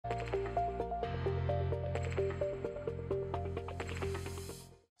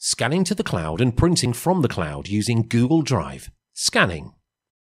scanning to the cloud and printing from the cloud using Google Drive. Scanning.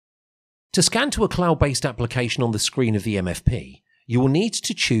 To scan to a cloud-based application on the screen of the MFP, you will need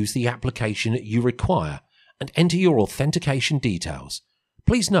to choose the application you require and enter your authentication details.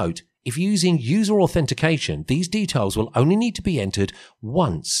 Please note, if using user authentication, these details will only need to be entered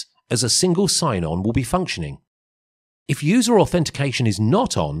once, as a single sign-on will be functioning. If user authentication is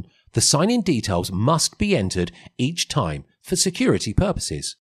not on, the sign-in details must be entered each time for security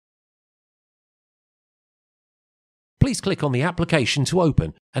purposes. Please click on the application to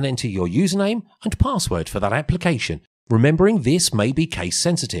open and enter your username and password for that application, remembering this may be case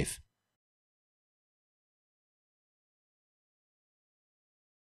sensitive.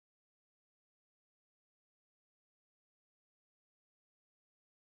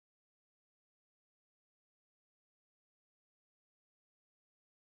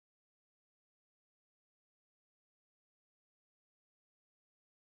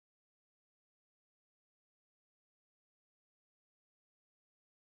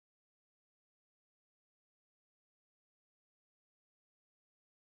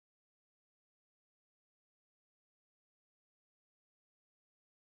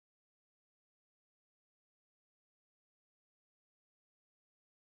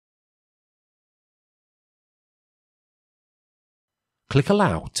 Click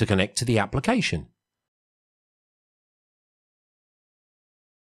Allow to connect to the application.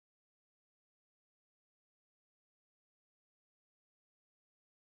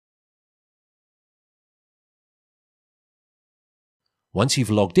 Once you've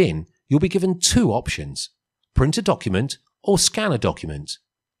logged in, you'll be given two options: print a document or scan a document.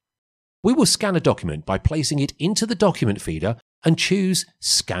 We will scan a document by placing it into the document feeder and choose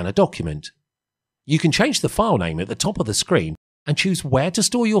Scan a Document. You can change the file name at the top of the screen and choose where to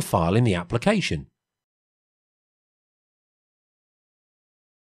store your file in the application.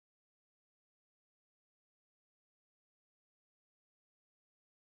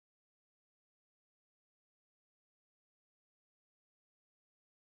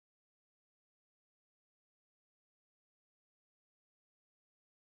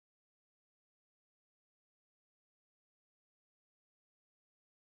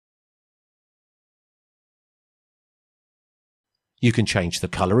 You can change the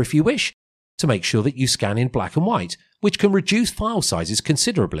color if you wish, to make sure that you scan in black and white, which can reduce file sizes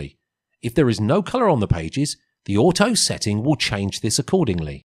considerably. If there is no color on the pages, the auto setting will change this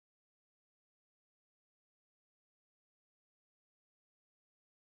accordingly.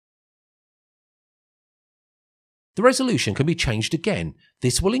 The resolution can be changed again.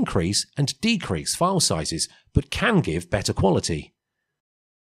 This will increase and decrease file sizes, but can give better quality.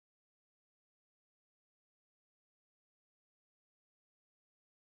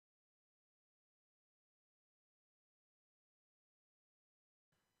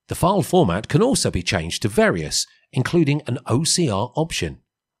 The file format can also be changed to various, including an OCR option,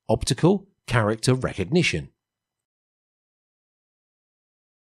 optical character recognition.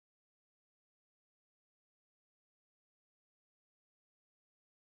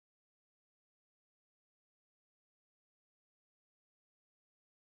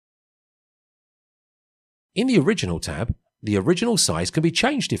 In the Original tab, the original size can be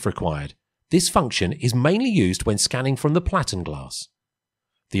changed if required. This function is mainly used when scanning from the Platen glass.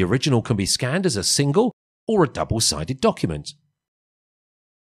 The original can be scanned as a single or a double-sided document.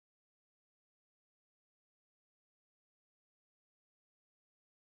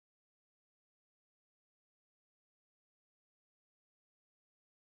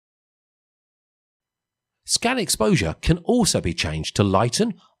 Scan exposure can also be changed to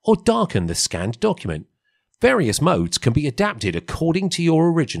lighten or darken the scanned document. Various modes can be adapted according to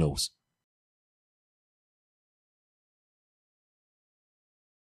your originals.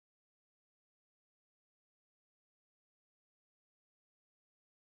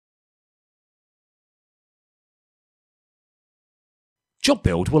 Job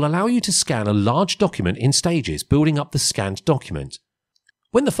Build will allow you to scan a large document in stages, building up the scanned document.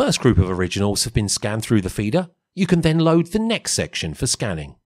 When the first group of originals have been scanned through the feeder, you can then load the next section for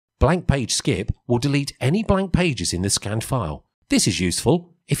scanning. Blank Page Skip will delete any blank pages in the scanned file. This is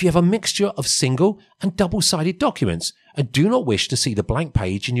useful if you have a mixture of single and double-sided documents and do not wish to see the blank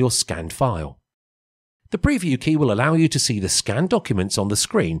page in your scanned file. The preview key will allow you to see the scanned documents on the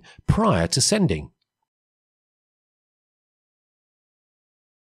screen prior to sending.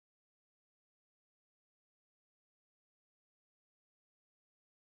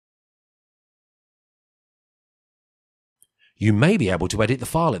 You may be able to edit the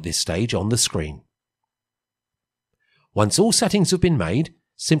file at this stage on the screen. Once all settings have been made,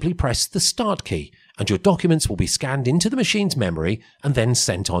 simply press the Start key and your documents will be scanned into the machine's memory and then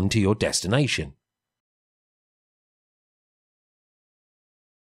sent on to your destination.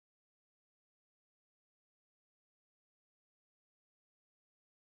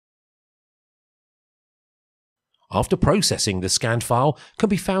 After processing, the scanned file can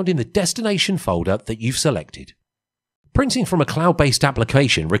be found in the destination folder that you've selected. Printing from a cloud-based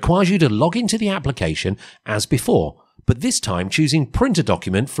application requires you to log into the application as before, but this time choosing Print a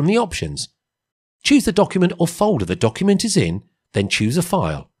Document from the options. Choose the document or folder the document is in, then choose a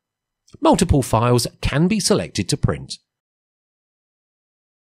file. Multiple files can be selected to print.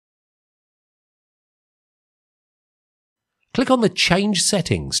 Click on the Change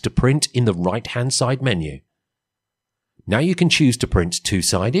Settings to print in the right-hand side menu. Now you can choose to print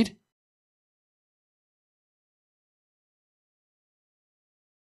two-sided,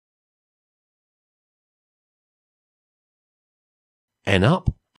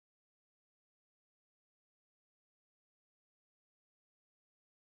 N-up,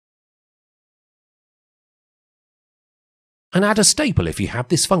 and add a staple if you have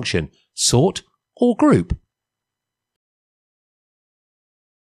this function, sort or group.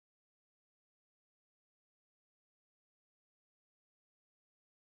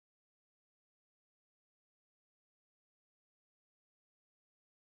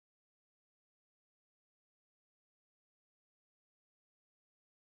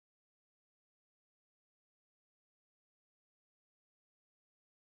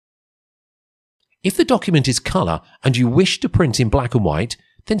 If the document is colour and you wish to print in black and white,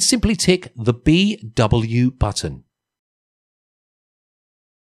 then simply tick the BW button.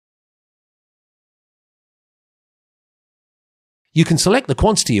 You can select the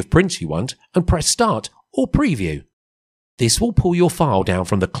quantity of prints you want and press Start or Preview. This will pull your file down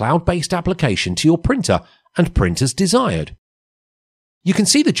from the cloud-based application to your printer and print as desired. You can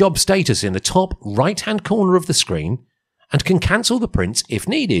see the job status in the top right-hand corner of the screen and can cancel the prints if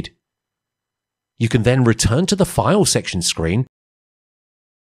needed. You can then return to the File section screen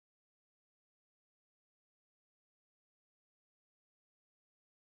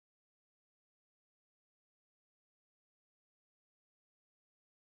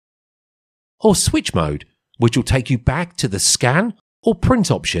or Switch Mode, which will take you back to the Scan or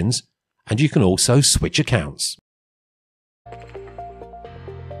Print options, and you can also switch accounts.